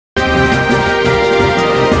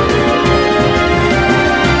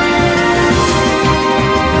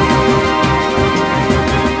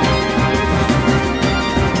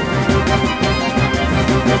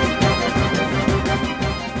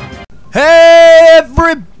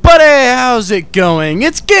Everybody, how's it going?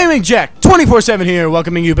 It's Gaming Jack 24/7 here,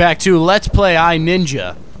 welcoming you back to Let's Play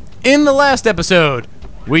iNinja. In the last episode,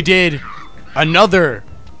 we did another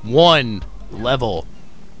one level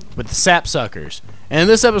with the sapsuckers. And in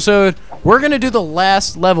this episode, we're going to do the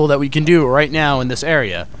last level that we can do right now in this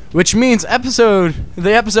area. Which means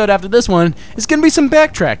the episode after this one is going to be some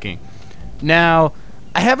backtracking. Now,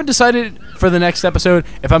 I haven't decided for the next episode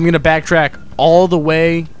if I'm going to backtrack all the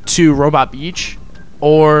way to Robot Beach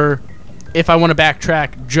or if I want to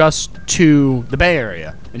backtrack just to the Bay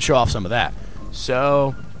Area and show off some of that.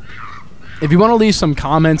 So, if you want to leave some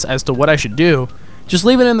comments as to what I should do, just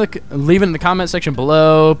leave it in the comment section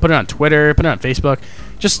below, put it on Twitter, put it on Facebook.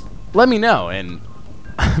 Just let me know, and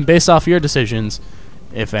based off your decisions,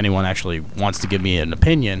 if anyone actually wants to give me an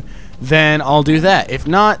opinion, then I'll do that. If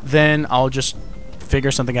not, then I'll just figure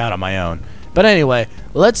something out on my own. But anyway,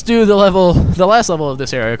 let's do the last level of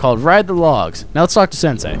this area called Ride the Logs. Now let's talk to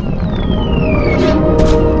Sensei.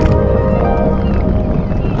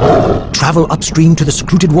 Travel upstream to the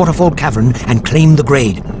secluded waterfall cavern and claim the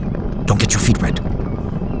grade. Don't get your feet wet.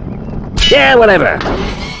 Yeah, whatever.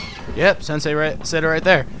 Yep, Sensei said it right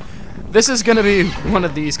there. This is going to be one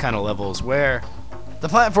of these kind of levels where the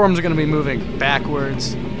platforms are going to be moving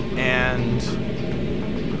backwards and,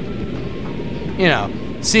 you know,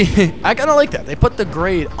 see, I kind of like that. They put the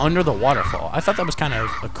grade under the waterfall. I thought that was kind of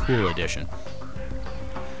a cool addition.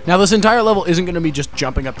 Now, this entire level isn't going to be just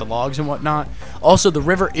jumping up the logs and whatnot. Also, the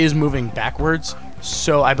river is moving backwards,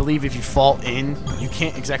 so I believe if you fall in, you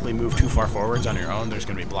can't exactly move too far forwards on your own. There's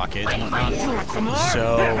going to be blockades and whatnot.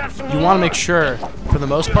 So, you want to make sure, for the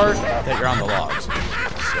most part, that you're on the logs. So,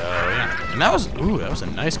 yeah. And that was a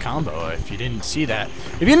nice combo if you didn't see that.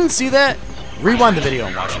 If you didn't see that, rewind the video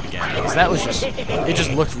and watch it again, because that was just, it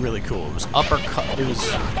just looked really cool. It was uppercut, it was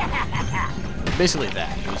basically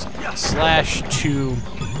that. It was slash to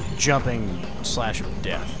jumping slash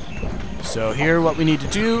death. So here what we need to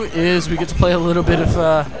do is we get to play a little bit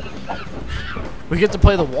of, we get to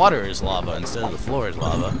play the water as lava instead of the floor as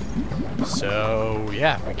lava. So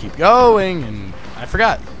yeah, we keep going, and I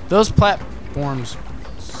forgot, those platforms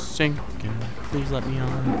sinking. Please let me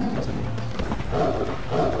on. Please let me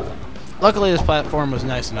on. Luckily, this platform was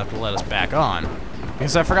nice enough to let us back on,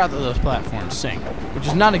 because I forgot that those platforms sink, which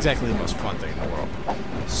is not exactly the most fun thing in the world.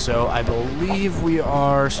 So I believe we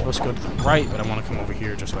are supposed to go to the right, but I want to come over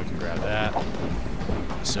here just so I can grab that.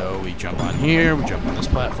 So we jump on here, we jump on this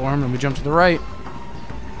platform, and we jump to the right.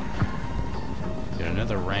 Get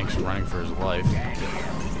another Ranks running for his life.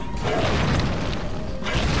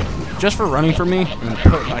 Just for running for me, I'm going to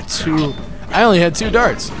put my two... I only had 2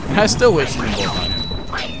 darts, and I still wasted them both on him.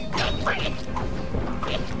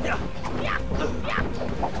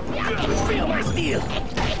 Feel my steel.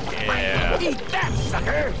 Yeah. Eat that,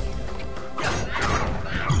 sucker.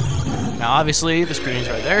 Now, obviously, the screen's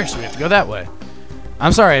right there, so we have to go that way.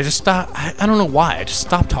 I'm sorry, I just stopped. I don't know why. I just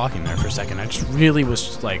stopped talking there for a second. I just really was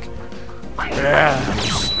just like, I'm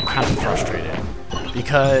just kind of frustrated.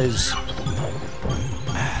 Because,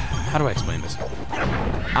 how do I explain this?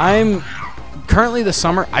 I'm currently the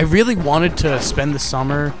summer. I really wanted to spend the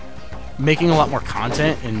summer making a lot more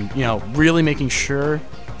content and, you know, really making sure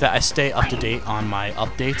that I stay up to date on my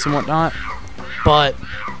updates and whatnot. But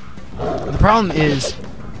the problem is,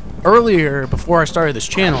 earlier, before I started this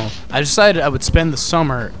channel, I decided I would spend the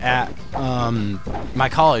summer at my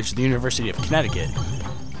college, the University of Connecticut.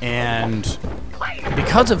 And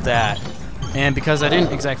because of that, and because I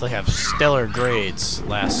didn't exactly have stellar grades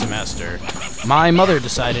last semester, my mother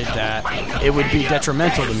decided that it would be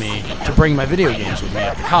detrimental to me to bring my video games with me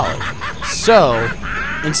after college. So,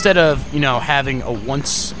 instead of, you know, having a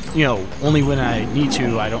once, you know, only when I need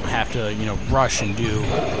to, I don't have to, you know, rush and do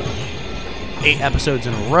 8 episodes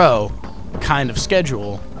in a row kind of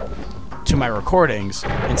schedule to my recordings.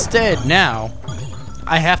 Instead, now,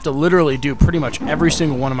 I have to literally do pretty much every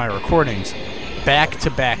single one of my recordings back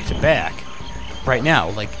to back to back. Right now,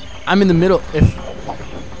 like, I'm in the middle.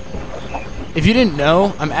 If you didn't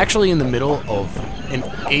know, I'm actually in the middle of an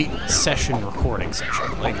 8-session recording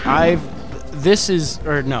session. Like, this is,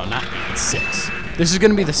 or no, not 8, 6. This is going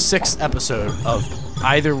to be the 6th episode of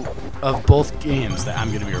either of both games that I'm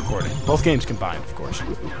going to be recording. Both games combined, of course.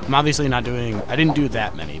 I'm obviously not doing, I didn't do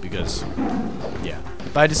that many because, yeah.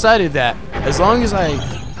 But I decided that as long as I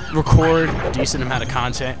record a decent amount of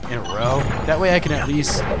content in a row, that way I can at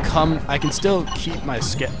least I can still keep my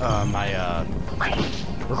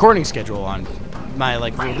recording schedule on my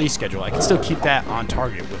release schedule. I can still keep that on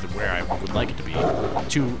target with where I would like it to be,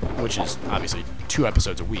 which is obviously 2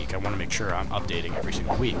 episodes a week. I want to make sure I'm updating every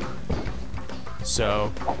single week.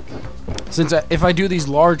 So, since if I do these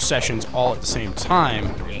large sessions all at the same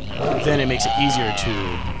time, then it makes it easier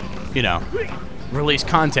to, you know, release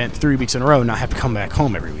content 3 weeks in a row and not have to come back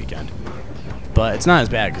home every weekend. But it's not as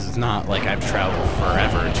bad because it's not like I've traveled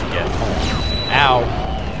forever to get home. Ow.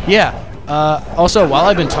 Yeah. Also, while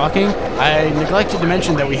I've been talking, I neglected to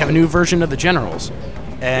mention that we have a new version of the Generals.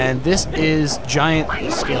 And this is Giant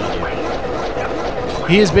Skeletor.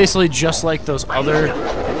 He is basically just like those other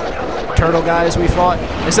turtle guys we fought,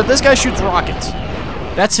 except this guy shoots rockets.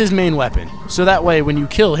 That's his main weapon. So that way, when you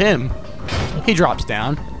kill him, he drops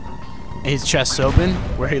down, and his chest's open,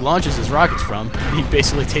 where he launches his rockets from. He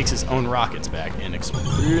basically takes his own rockets back and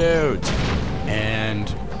explodes.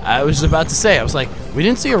 And I was about to say, I was like, we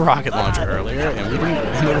didn't see a rocket launcher earlier, and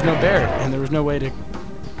there was no bear, and there was no way to.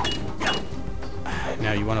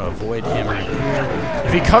 Now you want to avoid him right here.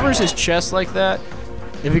 If he covers his chest like that,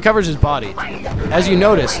 if he covers his body, as you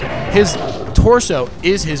notice, his torso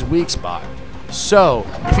is his weak spot. So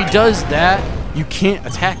if he does that, you can't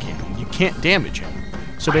attack him. You can't damage him.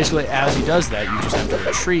 So basically, as he does that, you just have to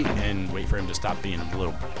retreat and wait for him to stop being a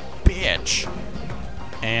little bitch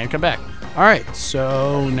and come back. Alright,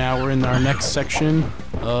 so now we're in our next section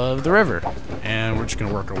of the river, and we're just going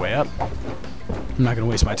to work our way up. I'm not going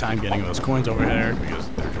to waste my time getting those coins over there, because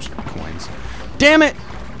they're just coins. Damn it!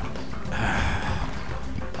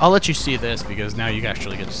 I'll let you see this, because now you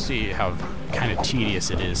actually get to see how kind of tedious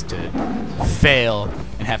it is to fail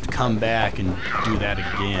and have to come back and do that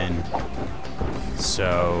again.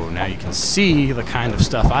 So now you can see the kind of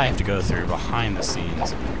stuff I have to go through behind the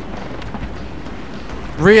scenes.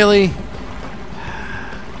 Really?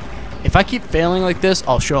 If I keep failing like this,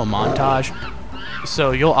 I'll show a montage,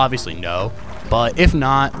 so you'll obviously know. But if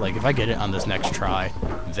not, like if I get it on this next try,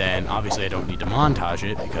 then obviously I don't need to montage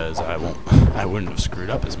it because I wouldn't have screwed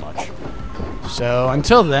up as much. So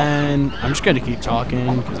until then, I'm just gonna keep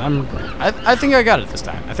talking because I think I got it this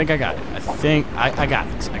time. I think I got it. I think I got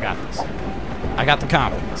this. I got this. I got the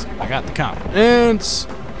confidence. I got the confidence.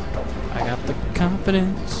 I got the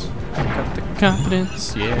confidence. I got the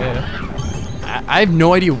confidence. Yeah. I have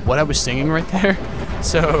no idea what I was singing right there.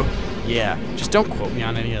 So yeah, just don't quote me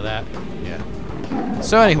on any of that. Yeah.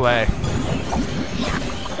 So anyway,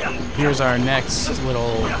 here's our next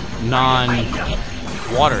little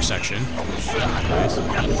non-water section. Nice. In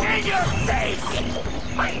your face!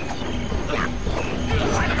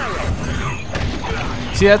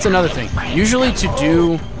 See, that's another thing. Usually to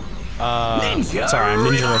do... sorry, I'm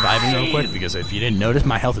ninja reviving real quick, because if you didn't notice,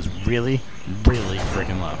 my health is really, really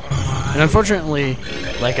freaking low. And unfortunately,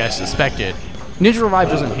 like I suspected, ninja revive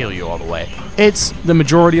doesn't heal you all the way. It's the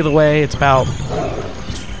majority of the way. It's about...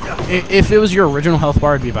 If it was your original health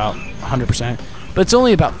bar, it'd be about 100%. But it's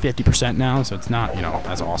only about 50% now, so it's not, you know,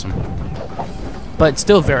 as awesome. But it's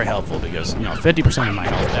still very helpful because, you know, 50% of my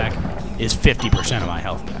health back is 50% of my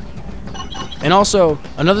health back. And also,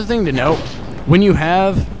 another thing to note, when you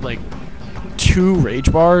have, like, 2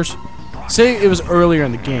 rage bars, say it was earlier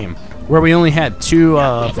in the game, where we only had 2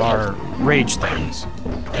 of our rage things,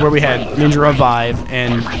 where we had Ninja Revive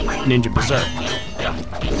and Ninja Berserk.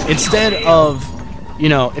 Instead of, you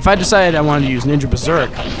know, if I decided I wanted to use Ninja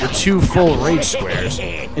Berserk with 2 full rage squares,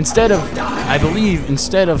 instead of, I believe,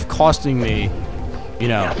 instead of costing me, you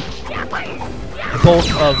know,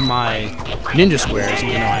 both of my ninja squares,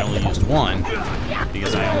 even though I only used 1,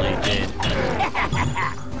 because I only did,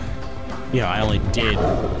 you know, I only did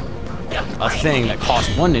a thing that cost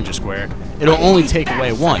 1 ninja square, it'll only take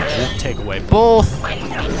away 1. It won't take away both. Sorry,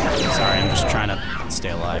 I'm just trying to stay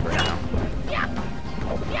alive right now.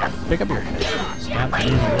 Pick up your head. Stop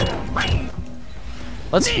being weird.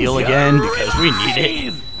 Let's heal again because we need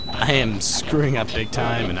it. I am screwing up big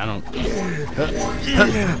time and I don't...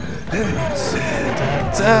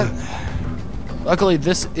 Luckily,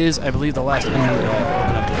 this is, I believe, the last enemy that will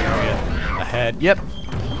open up the area ahead. Yep.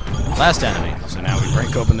 Last enemy. So now we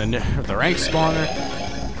break open the rank spawner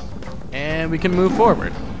and we can move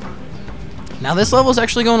forward. Now this level is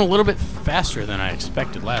actually going a little bit faster than I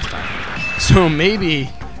expected last time. So maybe,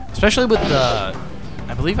 especially with the,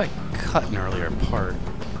 I believe I cut an earlier part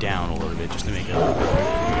down a little bit just to make it a little bit quicker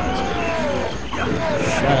for you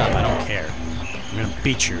guys. Shut up, I don't care. I'm gonna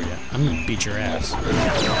beat you. I'm gonna beat your ass.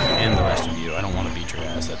 And the rest of you. I don't want to beat your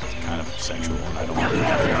ass. That's kind of sexual and I don't want to.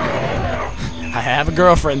 I have a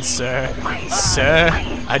girlfriend, sir. Sir,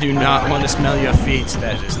 I do not want to smell your feet.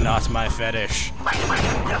 That is not my fetish.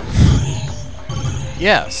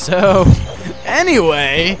 Yeah, so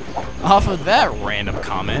anyway, off of that random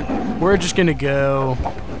comment, we're just gonna go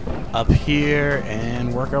up here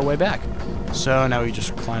and work our way back. So now we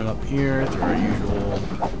just climb up here through our usual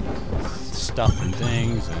stuff and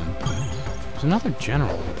things and There's another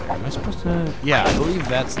general over there. Am I supposed to... Yeah, I believe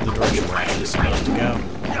that's the direction we're actually supposed to go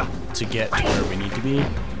to get to where we need to be.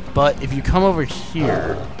 But if you come over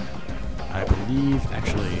here, I believe...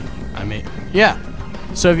 Actually, I may... Yeah.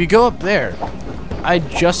 So if you go up there, I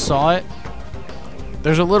just saw it.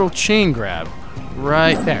 There's a little chain grab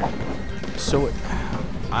right there. So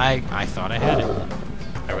I thought I had it.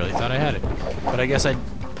 I really thought I had it. But I guess I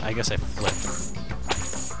flipped.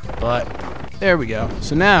 But there we go.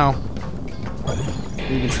 So now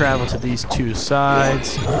we can travel to these two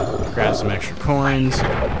sides, grab some extra coins,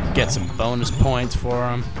 get some bonus points for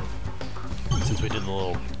them, since we did the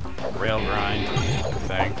little rail grind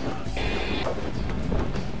thing.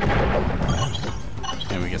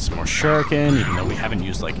 And we get some more shuriken, even though we haven't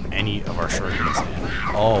used like any of our shurikens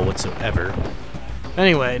at all whatsoever.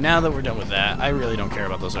 Anyway, now that we're done with that, I really don't care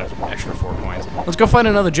about those extra 4 coins. Let's go find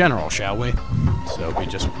another general, shall we? So we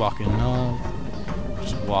just walking along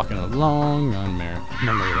on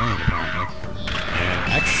memory lane, apparently.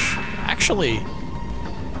 And actually,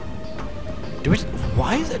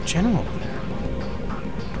 why is that general there?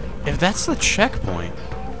 If that's the checkpoint,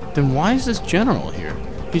 then why is this general here?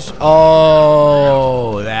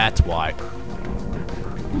 Oh, that's why.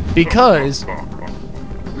 Because,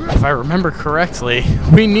 if I remember correctly,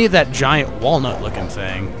 we need that giant walnut-looking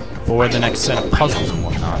thing for the next set of puzzles and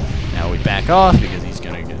whatnot. Now we back off because he's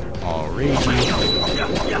gonna get all ragey.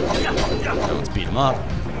 Now let's beat him up.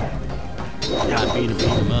 I beat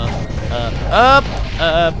him up. Up.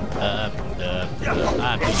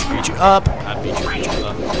 I beat you up. I beat you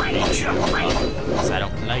up. Because I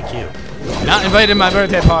don't like you. Not invited to my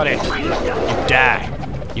birthday party. You die.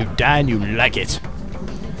 You die and you like it.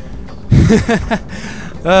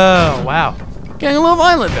 Oh, wow. Getting a little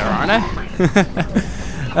violent there, aren't I?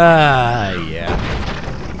 Yeah.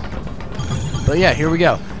 But yeah, here we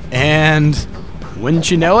go. And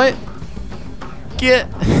wouldn't you know it?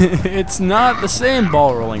 It's not the same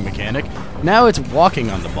ball rolling mechanic. Now it's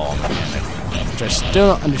walking on the ball mechanic. Which I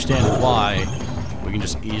still don't understand why we can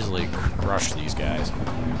just easily crush these guys.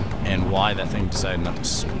 And why that thing decided not to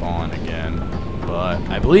spawn again. But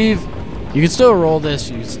I believe you can still roll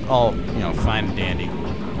this. It's all, fine and dandy.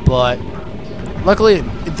 But luckily,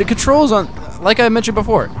 the controls on, like I mentioned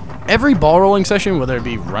before, every ball rolling session, whether it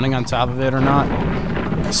be running on top of it or not,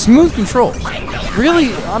 smooth controls.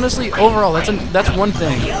 Really, honestly, overall, that's one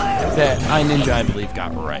thing that iNinja, I believe,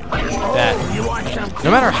 got right. That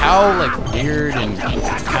no matter how weird and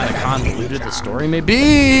kind of convoluted the story may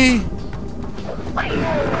be,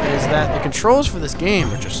 is that the controls for this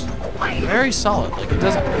game are just very solid. Like, it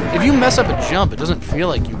doesn't. If you mess up a jump, it doesn't feel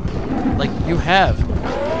like you have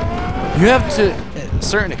to a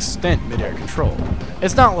certain extent mid-air control.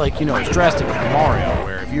 It's not like it's drastic like Mario,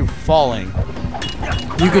 where if you're falling,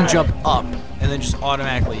 you can jump up and then just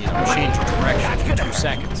automatically change your direction in 2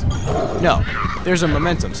 seconds. No, there's a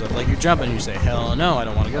momentum. So if you jump and you say, "Hell no, I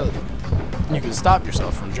don't want to go," you can stop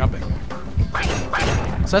yourself from jumping.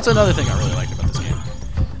 So that's another thing I really liked about this game.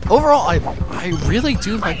 Overall, I really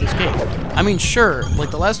do like this game. I mean, sure,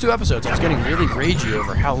 the last 2 episodes, I was getting really ragey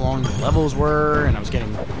over how long the levels were, and I was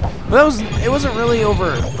getting... But it wasn't really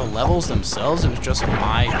over the levels themselves, it was just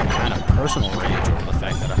my kind of personal rage over the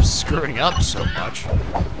fact that I was screwing up so much.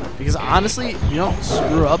 Because honestly, if you don't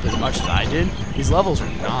screw up as much as I did, these levels are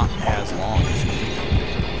not as long as you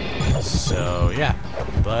think. So, yeah.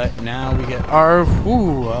 But now we get our...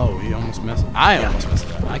 Ooh, oh, we almost messed... I almost messed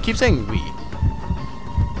it up. I keep saying we.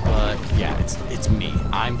 But yeah, it's me.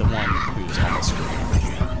 I'm the one who's almost screwing up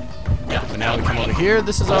again. Yeah, but now we come over here.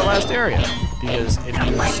 This is our last area. Because if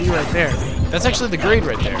you see right there, that's actually the grade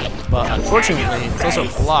right there. But unfortunately, it's also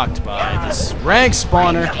blocked by this rank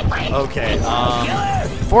spawner. Okay,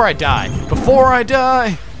 before I die.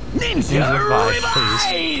 Ninja revive,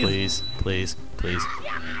 please.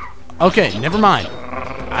 Okay, never mind.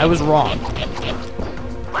 I was wrong.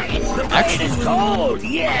 Actually, cold,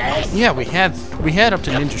 yes. Yeah, we had up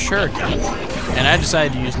to Ninja Shuriken, and I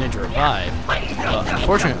decided to use Ninja Revive. But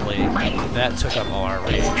unfortunately, that took up all our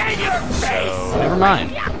rage. So never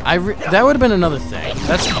mind. That would have been another thing.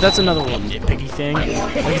 That's another little nitpicky thing.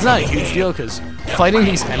 It's not a huge deal because fighting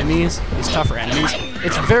these enemies, these tougher enemies,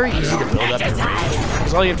 it's very easy to build up your rage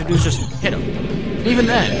because all you have to do is just hit them. And even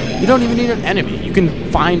then, you don't even need an enemy. You can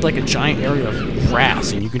find a giant area of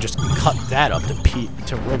grass and you can just cut that up to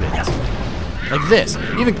ribbons. Like this.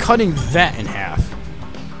 Even cutting that in half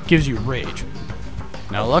gives you rage.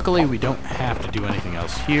 Now luckily we don't have to do anything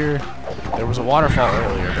else here. There was a waterfall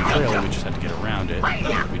earlier, but clearly we just had to get around it.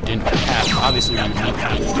 We didn't have, obviously we didn't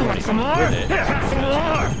have to do anything with it.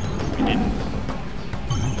 We didn't.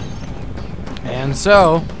 And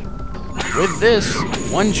so, with this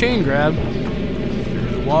one chain grab,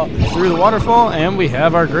 through the waterfall, and we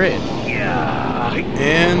have our grade.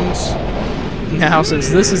 And now, since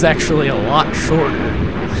this is actually a lot shorter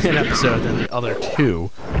an episode than the other two,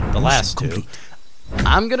 the last two,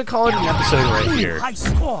 I'm gonna call it an episode right here.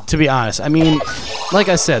 To be honest, I mean, like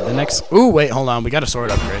I said, the next. Ooh, wait, hold on. We got a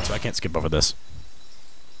sword upgrade, so I can't skip over this.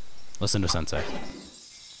 Listen to Sensei.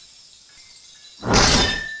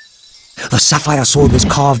 The sapphire sword was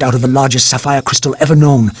carved out of the largest sapphire crystal ever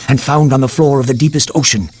known and found on the floor of the deepest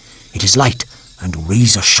ocean. It is light and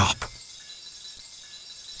razor sharp.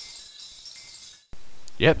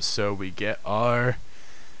 Yep, so we get our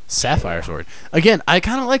sapphire sword. Again, I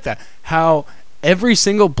kind of like that. How every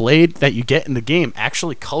single blade that you get in the game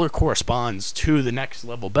actually color corresponds to the next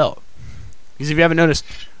level belt. Because if you haven't noticed,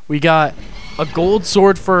 we got a gold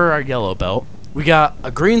sword for our yellow belt. We got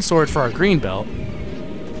a green sword for our green belt.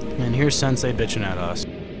 And here's Sensei bitching at us.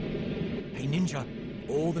 Hey Ninja,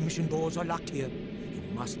 all the mission doors are locked here. You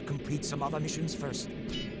must complete some other missions first.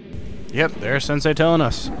 Yep, there's Sensei telling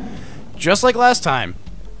us. Just like last time,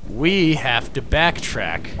 we have to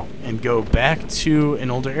backtrack and go back to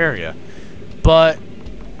an older area. But,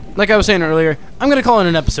 like I was saying earlier, I'm going to call it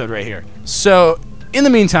an episode right here. So, in the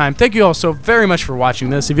meantime, thank you all so very much for watching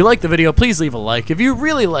this. If you liked the video, please leave a like. If you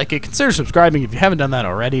really like it, consider subscribing if you haven't done that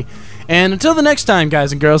already. And until the next time,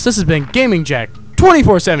 guys and girls, this has been Gaming Jack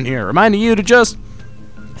 24/7 here, reminding you to just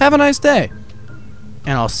have a nice day.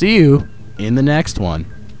 And I'll see you in the next one.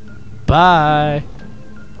 Bye.